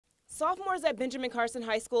Sophomores at Benhamin Carson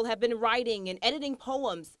High School have been writing and editing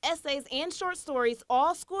poems, essays, and short stories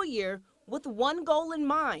all school year with one goal in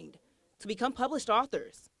mind: to become published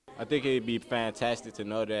authors. I think it'd be fantastic to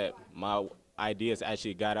know that my ideas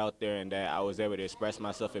actually got out there and that I was able to express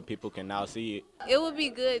myself and people can now see it. It would be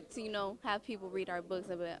good to, have people read our books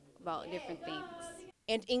about different things.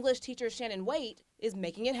 And English teacher Shannon Waite is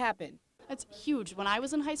making it happen. It's huge. When I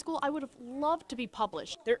was in high school, I would have loved to be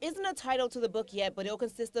published. There isn't a title to the book yet, but it'll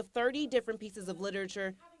consist of 30 different pieces of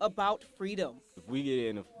literature about freedom. If we get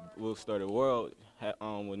in the bookstore, the world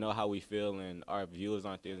will know how we feel and our views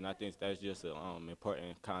on things, and I think that's just an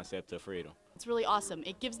important concept of freedom. It's really awesome.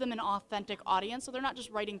 It gives them an authentic audience, so they're not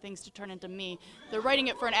just writing things to turn into me. They're writing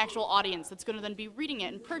it for an actual audience that's going to then be reading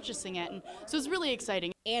it and purchasing it, and so it's really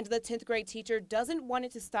exciting. And the 10th grade teacher doesn't want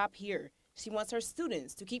it to stop here. She wants her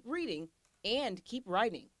students to keep reading and keep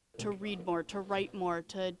writing. To read more, to write more,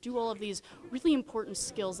 to do all of these really important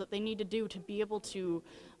skills that they need to do to be able to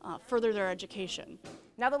further their education.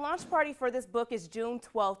 Now, the launch party for this book is June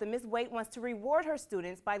 12th, and Ms. Waite wants to reward her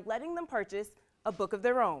students by letting them purchase a book of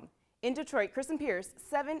their own. In Detroit, Kristen Pierce,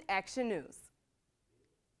 7 Action News.